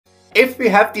If we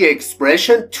have the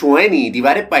expression 20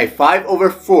 divided by 5 over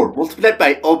 4 multiplied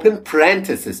by open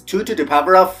parenthesis 2 to the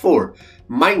power of 4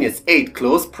 minus 8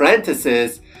 close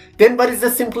parenthesis, then what is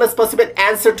the simplest possible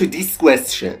answer to this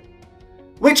question?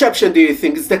 Which option do you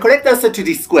think is the correct answer to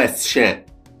this question?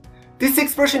 This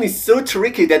expression is so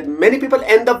tricky that many people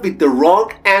end up with the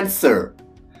wrong answer.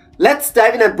 Let's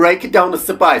dive in and break it down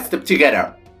step by step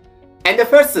together. And the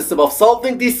first step of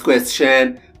solving this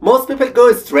question, most people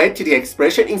go straight to the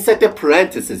expression inside the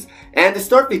parentheses and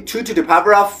start with 2 to the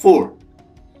power of 4.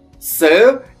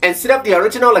 So, instead of the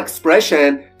original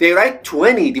expression, they write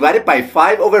 20 divided by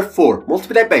 5 over 4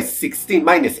 multiplied by 16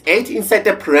 minus 8 inside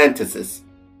the parentheses.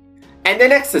 And the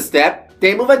next step,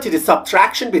 they move on to the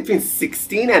subtraction between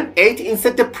 16 and 8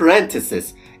 inside the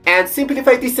parentheses and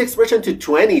simplify this expression to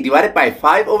 20 divided by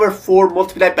 5 over 4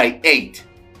 multiplied by 8.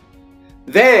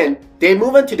 Then, they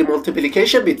move on to the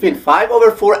multiplication between 5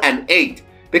 over 4 and 8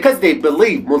 because they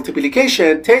believe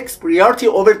multiplication takes priority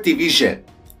over division.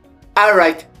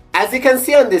 Alright, as you can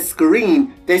see on the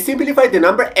screen, they simplify the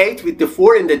number 8 with the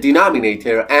 4 in the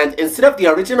denominator and instead of the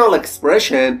original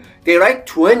expression, they write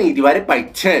 20 divided by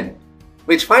 10,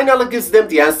 which finally gives them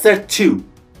the answer 2.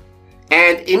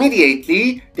 And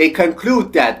immediately, they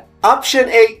conclude that option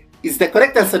A is the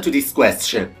correct answer to this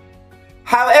question.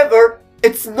 However,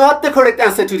 it's not the correct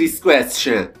answer to this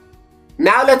question.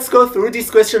 Now let's go through this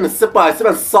question step by step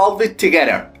and solve it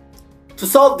together. To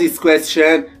solve this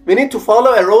question, we need to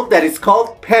follow a rule that is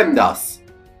called PEMDAS.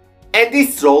 And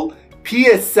this rule,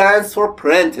 P stands for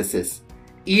parenthesis,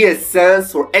 E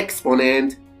stands for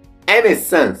exponent, M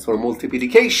stands for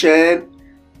multiplication,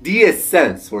 D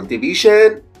stands for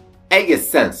division, A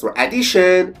stands for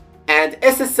addition, and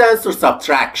S stands for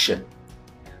subtraction.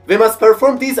 We must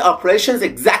perform these operations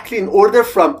exactly in order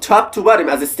from top to bottom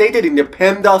as stated in the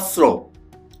PEMDAS rule.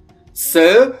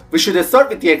 So, we should start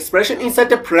with the expression inside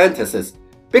the parentheses,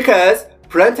 because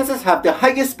parentheses have the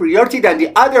highest priority than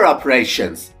the other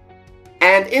operations.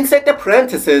 And inside the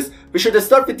parentheses, we should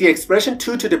start with the expression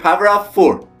 2 to the power of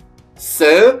 4.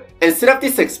 So, instead of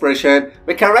this expression,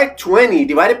 we can write 20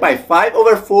 divided by 5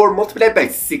 over 4 multiplied by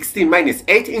 16 minus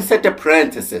 8 inside the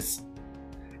parentheses.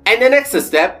 And the next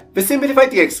step, we simplify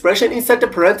the expression inside the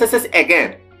parentheses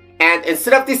again. And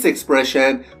instead of this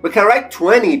expression, we can write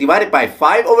 20 divided by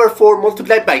 5 over 4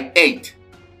 multiplied by 8.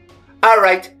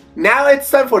 Alright, now it's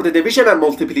time for the division and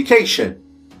multiplication.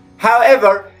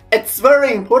 However, it's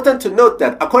very important to note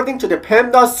that according to the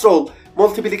PEMDAS rule,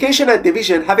 multiplication and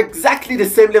division have exactly the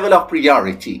same level of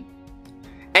priority.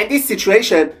 In this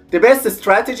situation, the best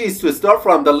strategy is to start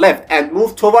from the left and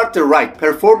move toward the right,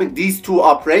 performing these two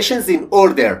operations in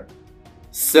order.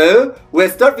 So, we'll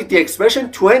start with the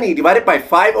expression 20 divided by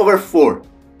 5 over 4.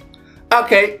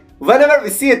 Okay, whenever we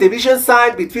see a division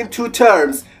sign between two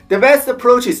terms, the best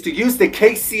approach is to use the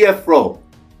KCF rule.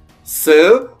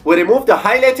 So, we remove the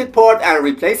highlighted part and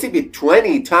replace it with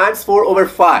 20 times 4 over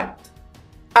 5.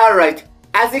 Alright,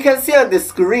 as you can see on the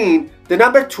screen, the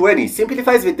number 20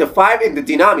 simplifies with the 5 in the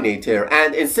denominator,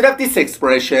 and instead of this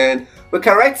expression, we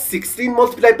can write 16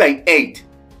 multiplied by 8,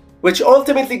 which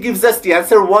ultimately gives us the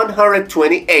answer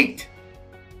 128.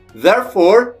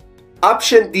 Therefore,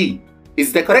 option D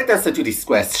is the correct answer to this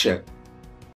question.